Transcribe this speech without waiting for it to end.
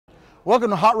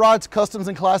Welcome to Hot Rods Customs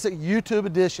and Classic YouTube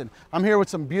edition. I'm here with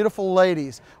some beautiful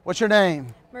ladies. What's your name?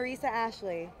 Marisa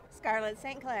Ashley. Scarlett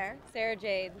St. Clair. Sarah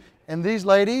Jade. And these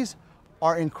ladies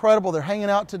are incredible. They're hanging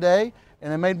out today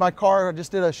and they made my car. I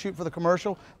just did a shoot for the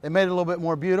commercial. They made it a little bit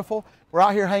more beautiful. We're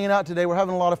out here hanging out today. We're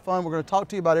having a lot of fun. We're going to talk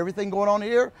to you about everything going on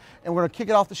here and we're going to kick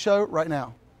it off the show right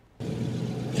now.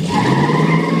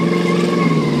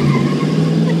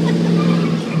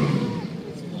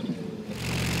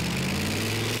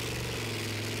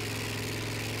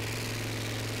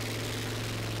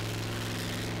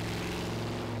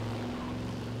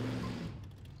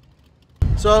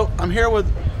 So I'm here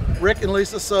with Rick and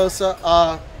Lisa Sosa.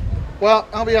 Well,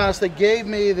 I'll be honest, they gave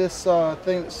me this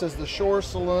thing that says the Shore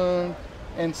Saloon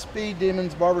and Speed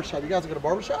Demons Barbershop. You guys got a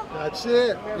barbershop? That's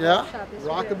it. Yeah?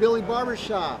 Rockabilly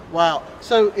Barbershop. Wow.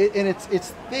 So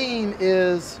its theme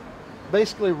is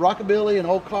basically rockabilly and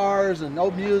old cars and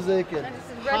old music and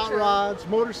hot rods,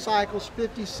 motorcycles,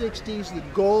 50s, 60s, the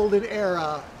golden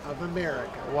era of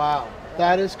America. Wow,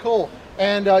 that is cool.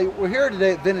 And we're here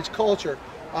today at Vintage Culture.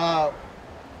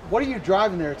 What are you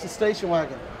driving there? It's a station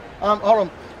wagon. Hold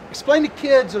on. Explain to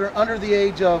kids that are under the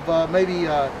age of maybe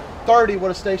 30 what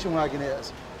a station wagon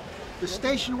is. The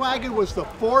station wagon was the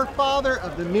forefather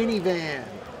of the minivan.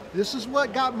 This is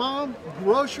what got mom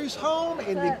groceries home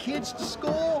and the kids to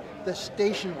school, the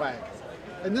station wagon.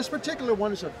 And this particular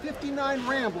one is a 59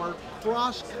 Rambler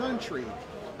cross country.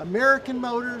 American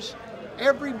Motors.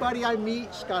 Everybody I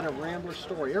meet's got a Rambler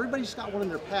story. Everybody's got one in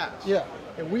their past. Yeah.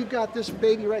 And we've got this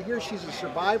baby right here. She's a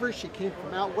survivor. She came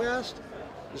from out west.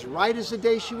 As right as the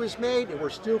day she was made, and we're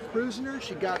still cruising her.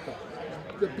 She got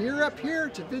the beer up here.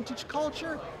 It's a Vintage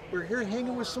Culture. We're here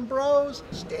hanging with some bros.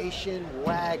 Station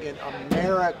wagon,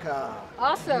 America.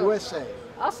 Also, USA.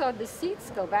 Also, the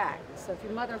seats go back. So if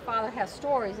your mother and father have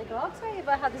stories, they go, I'll tell you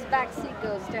about how this back seat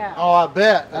goes down. Oh, I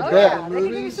bet. I bet. Yeah, they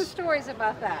can give you some stories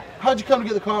about that. How'd you come to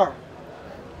get the car?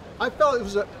 I felt it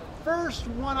was the first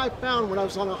one I found when I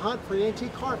was on a hunt for an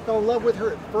antique car. I fell in love with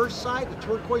her at first sight, the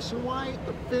turquoise and white,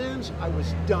 the fins. I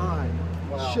was done.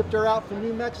 Wow. Shipped her out from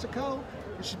New Mexico,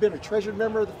 and she's been a treasured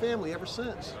member of the family ever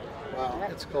since. Wow,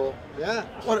 that's cool. Yeah.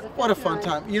 What a fun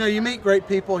time. You know, you meet great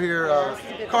people here.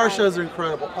 Car shows are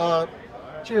incredible.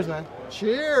 Cheers, man.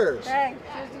 Cheers. Hey,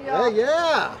 cheers to y'all. Hey,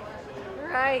 yeah.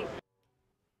 Right.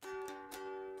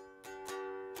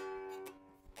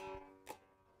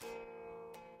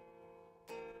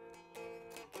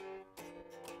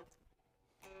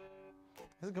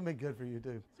 This is going to be good for you,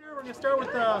 too. Here we're going to start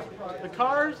with the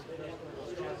cars.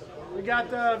 We got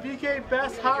the VK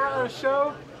Best Hot Rod of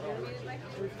Show.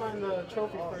 We find the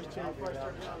trophy first here before I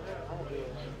start the show.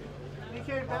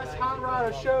 VK Best Hot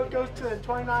Rod of Show goes to the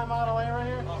 29 Model A right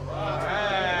here.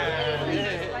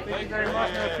 Thank you very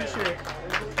much, I appreciate it.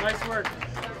 Nice work.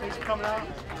 Thanks for coming out.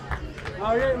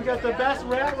 Oh yeah, we got the Best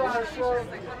Rat Rod of Show.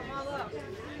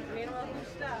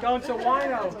 Going to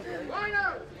Wino.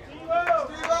 Wino!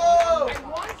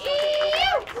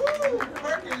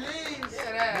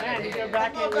 Man, you get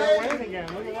back in your lane again.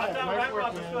 Look at that. Nice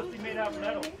work, man. Supposed to be made out of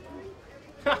metal.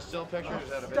 Still pictures? Is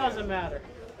that a video? Doesn't matter.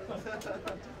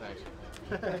 Thanks.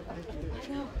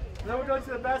 Then we go to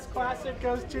the best classic.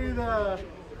 Goes to the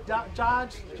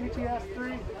Dodge GTS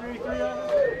 333.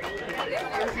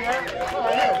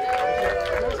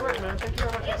 Nice work, man. Thank you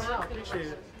very much for coming out. Appreciate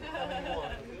it.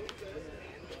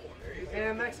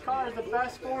 And next car is the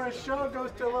best foreign show.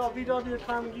 Goes to a little VW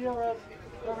Carnegie over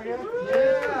here.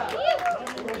 Yeah.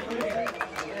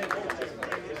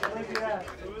 Where's he at?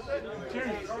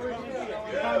 Cheers.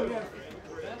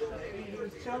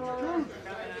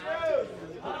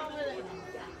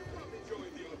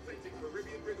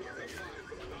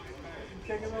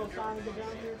 Take a little time to get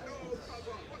down here.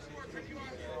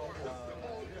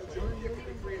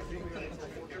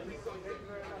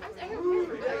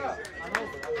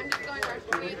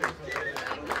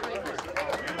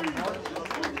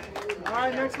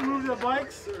 Alright, next we move to the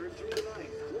bikes.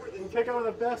 We'll pick out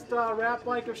the best rap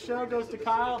bike of show. Goes to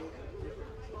Kyle.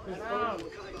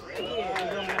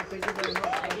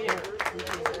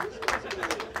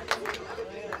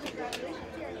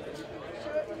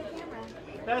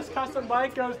 Best custom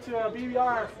bike goes to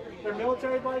BBR. Their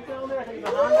military bike down there. I think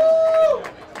the Honda.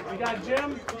 We got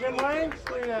Jim Lane.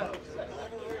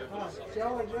 Joe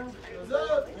or Jim? What's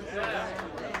up?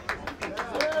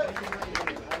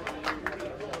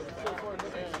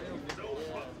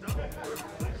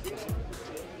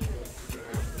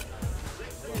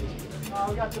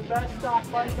 We got the best stock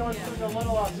bike going through the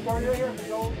little Scorpio here,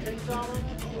 the old Kingston.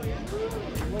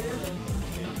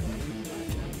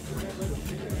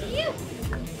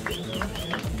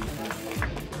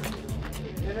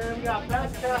 And then we got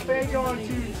Best Cafe going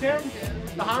to Tim.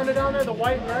 The Honda down there, the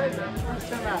white and red. Where's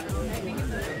Tim at?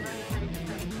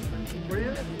 Where are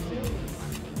you?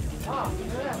 Oh,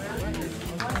 yeah, man.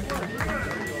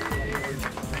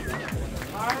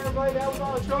 All right, everybody, that was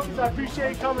all the trophies. I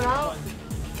appreciate you coming out.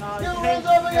 Give hands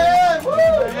up again! Woo!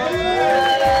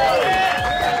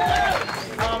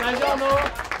 As y'all know,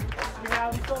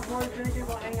 we still have more drinking.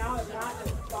 We'll hang out. If not,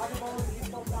 it's volleyball. We can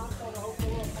still talk about the whole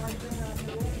little party thing after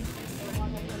this. We're not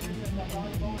going to drink the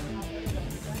volleyball and not drink the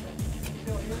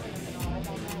still here. And I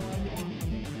don't know where everyone.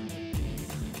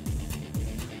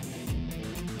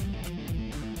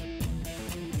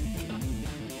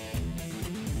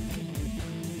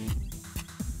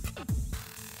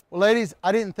 Well, ladies,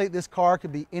 I didn't think this car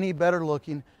could be any better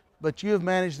looking, but you have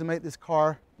managed to make this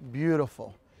car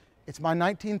beautiful. It's my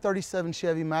 1937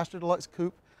 Chevy Master Deluxe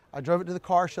Coupe. I drove it to the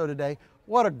car show today.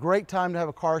 What a great time to have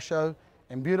a car show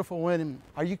and beautiful women.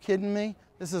 Are you kidding me?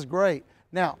 This is great.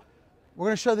 Now, we're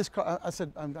going to show this car. I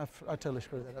totally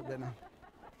screwed that up, didn't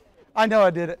I? I know I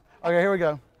did it. Okay, here we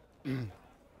go.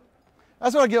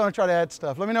 That's what I get when I try to add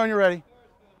stuff. Let me know when you're ready.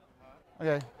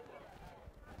 Okay.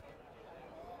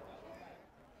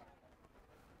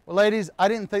 Well, ladies, I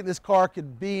didn't think this car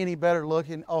could be any better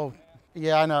looking. Oh,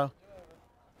 yeah, I know.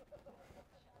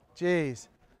 Jeez.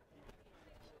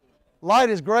 Light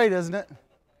is great, isn't it?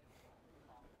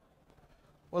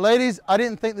 Well, ladies, I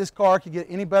didn't think this car could get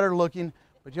any better looking,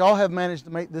 but y'all have managed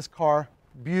to make this car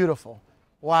beautiful.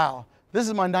 Wow. This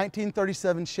is my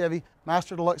 1937 Chevy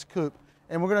Master Deluxe Coupe,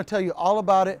 and we're going to tell you all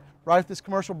about it right after this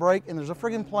commercial break, and there's a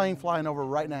friggin' plane flying over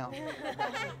right now.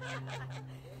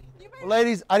 Well,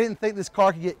 ladies, I didn't think this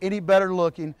car could get any better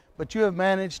looking, but you have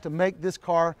managed to make this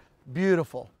car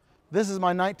beautiful. This is my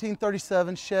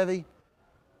 1937 Chevy.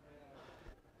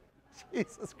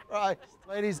 Jesus Christ.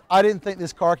 Ladies, I didn't think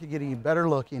this car could get any better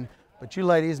looking, but you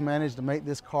ladies managed to make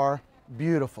this car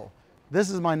beautiful. This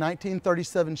is my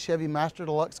 1937 Chevy Master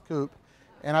Deluxe Coupe,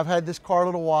 and I've had this car a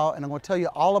little while, and I'm going to tell you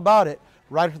all about it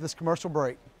right after this commercial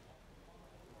break.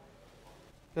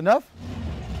 Good enough?